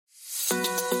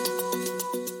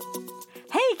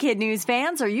Kid News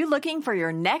fans, are you looking for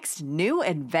your next new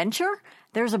adventure?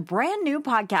 There's a brand new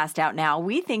podcast out now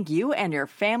we think you and your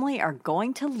family are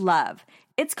going to love.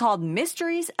 It's called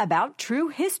Mysteries About True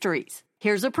Histories.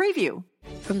 Here's a preview.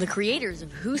 From the creators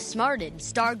of Who Smarted,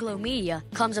 Starglow Media,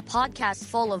 comes a podcast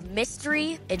full of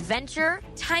mystery, adventure,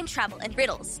 time travel and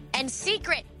riddles, and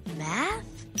secret math.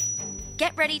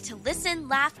 Get ready to listen,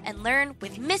 laugh, and learn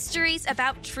with Mysteries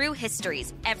About True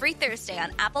Histories every Thursday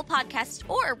on Apple Podcasts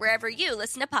or wherever you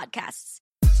listen to podcasts.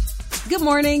 Good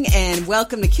morning and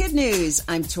welcome to Kid News.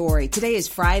 I'm Tori. Today is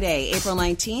Friday, April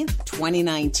 19th,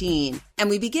 2019. And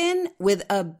we begin with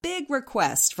a big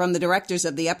request from the directors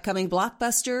of the upcoming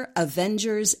blockbuster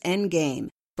Avengers Endgame.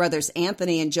 Brothers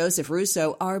Anthony and Joseph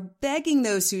Russo are begging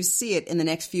those who see it in the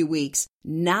next few weeks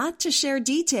not to share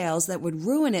details that would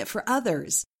ruin it for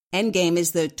others. Endgame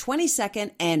is the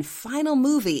 22nd and final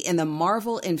movie in the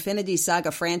Marvel Infinity Saga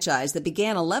franchise that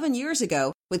began 11 years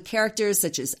ago with characters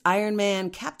such as Iron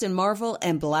Man, Captain Marvel,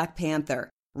 and Black Panther.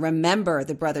 Remember,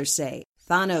 the brothers say,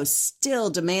 Thanos still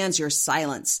demands your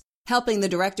silence. Helping the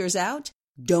directors out?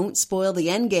 Don't spoil the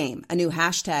Endgame, a new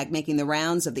hashtag making the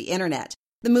rounds of the internet.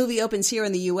 The movie opens here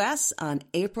in the U.S. on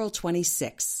April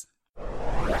 26.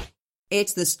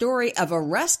 It's the story of a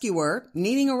rescuer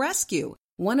needing a rescue.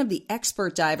 One of the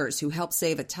expert divers who helped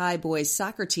save a Thai boys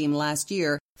soccer team last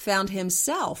year found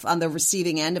himself on the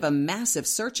receiving end of a massive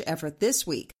search effort this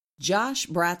week. Josh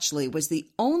Bratchley was the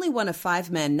only one of 5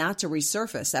 men not to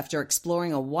resurface after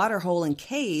exploring a waterhole and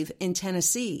cave in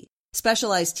Tennessee.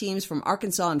 Specialized teams from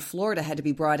Arkansas and Florida had to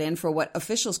be brought in for what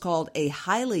officials called a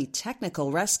highly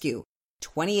technical rescue.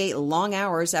 28 long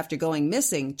hours after going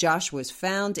missing, Josh was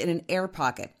found in an air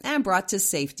pocket and brought to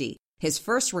safety. His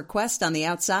first request on the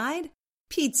outside?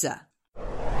 Pizza.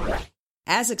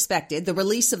 As expected, the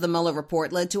release of the Mueller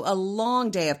report led to a long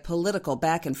day of political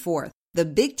back and forth. The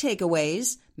big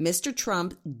takeaways: Mr.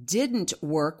 Trump didn't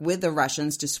work with the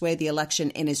Russians to sway the election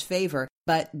in his favor,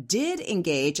 but did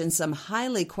engage in some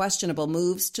highly questionable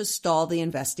moves to stall the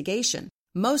investigation.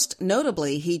 Most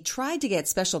notably, he tried to get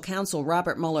special counsel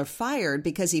Robert Mueller fired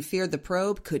because he feared the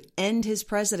probe could end his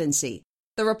presidency.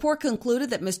 The report concluded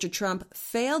that Mr. Trump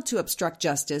failed to obstruct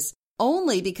justice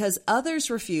only because others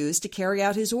refused to carry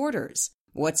out his orders.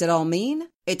 What's it all mean?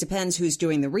 It depends who's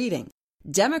doing the reading.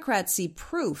 Democrats see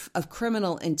proof of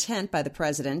criminal intent by the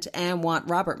president and want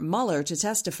Robert Mueller to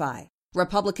testify.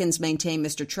 Republicans maintain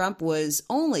Mr. Trump was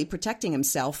only protecting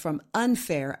himself from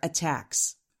unfair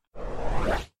attacks.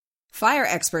 Fire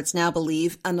experts now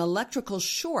believe an electrical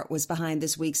short was behind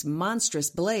this week's monstrous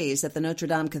blaze at the Notre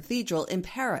Dame Cathedral in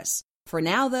Paris. For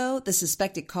now, though, the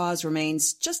suspected cause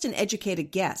remains just an educated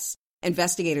guess.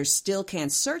 Investigators still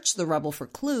can't search the rubble for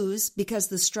clues because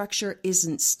the structure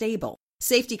isn't stable.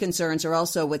 Safety concerns are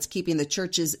also what's keeping the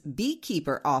church's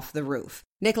beekeeper off the roof.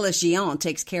 Nicolas Gion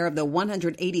takes care of the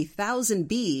 180,000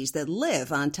 bees that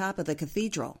live on top of the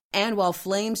cathedral. And while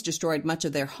flames destroyed much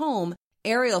of their home,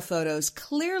 aerial photos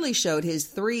clearly showed his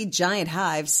 3 giant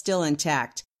hives still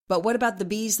intact. But what about the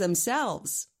bees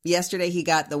themselves? Yesterday he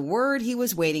got the word he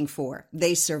was waiting for.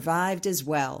 They survived as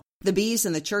well. The bees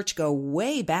in the church go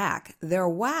way back. Their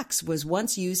wax was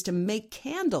once used to make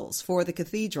candles for the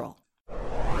cathedral.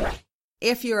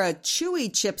 If you're a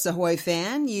Chewy Chips Ahoy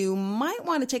fan, you might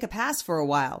want to take a pass for a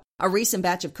while. A recent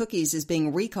batch of cookies is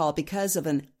being recalled because of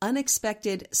an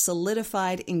unexpected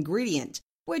solidified ingredient,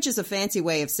 which is a fancy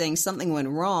way of saying something went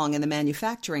wrong in the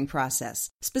manufacturing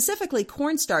process. Specifically,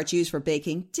 cornstarch used for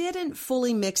baking didn't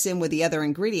fully mix in with the other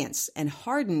ingredients and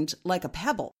hardened like a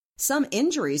pebble. Some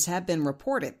injuries have been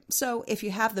reported, so if you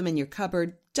have them in your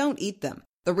cupboard, don't eat them.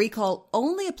 The recall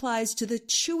only applies to the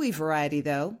chewy variety,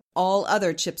 though. All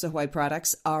other Chips Ahoy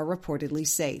products are reportedly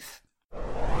safe.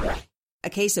 A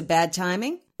case of bad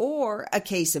timing or a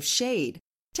case of shade?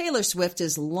 Taylor Swift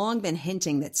has long been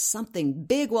hinting that something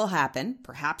big will happen,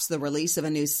 perhaps the release of a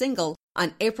new single,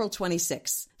 on April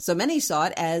 26. So many saw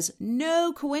it as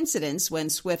no coincidence when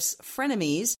Swift's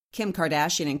frenemies, Kim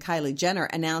Kardashian and Kylie Jenner,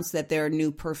 announced that their new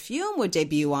perfume would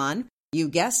debut on, you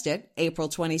guessed it, April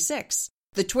 26.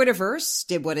 The Twitterverse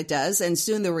did what it does, and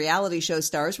soon the reality show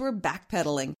stars were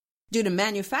backpedaling. Due to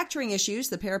manufacturing issues,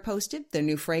 the pair posted their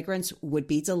new fragrance would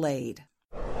be delayed.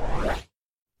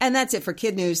 And that's it for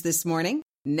Kid News this morning.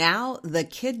 Now, the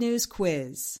Kid News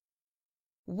quiz.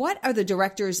 What are the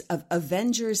directors of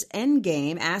Avengers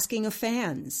Endgame asking of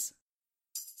fans?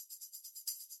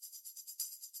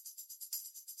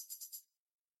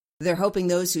 They're hoping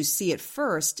those who see it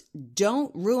first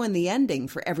don't ruin the ending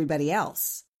for everybody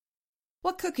else.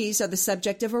 What cookies are the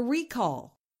subject of a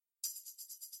recall?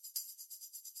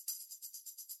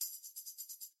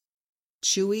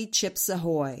 Chewy Chips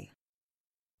Ahoy.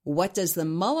 What does the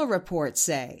Mueller report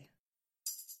say?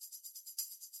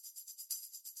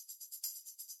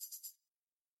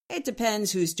 It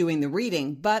depends who's doing the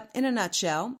reading, but in a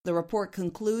nutshell, the report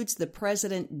concludes the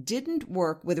president didn't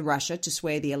work with Russia to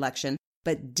sway the election,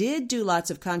 but did do lots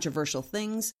of controversial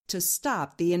things to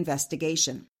stop the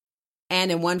investigation.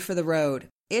 And in one for the road,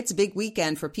 it's a big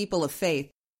weekend for people of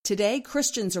faith. Today,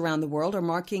 Christians around the world are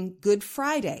marking Good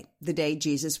Friday, the day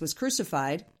Jesus was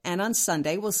crucified, and on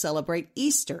Sunday we'll celebrate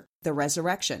Easter, the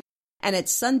resurrection. And at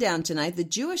sundown tonight, the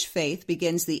Jewish faith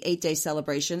begins the 8-day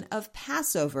celebration of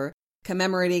Passover,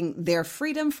 commemorating their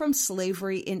freedom from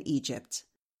slavery in Egypt.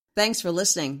 Thanks for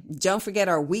listening. Don't forget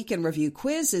our Week in Review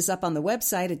quiz is up on the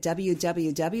website at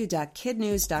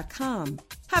www.kidnews.com.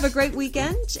 Have a great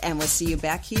weekend, and we'll see you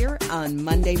back here on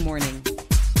Monday morning.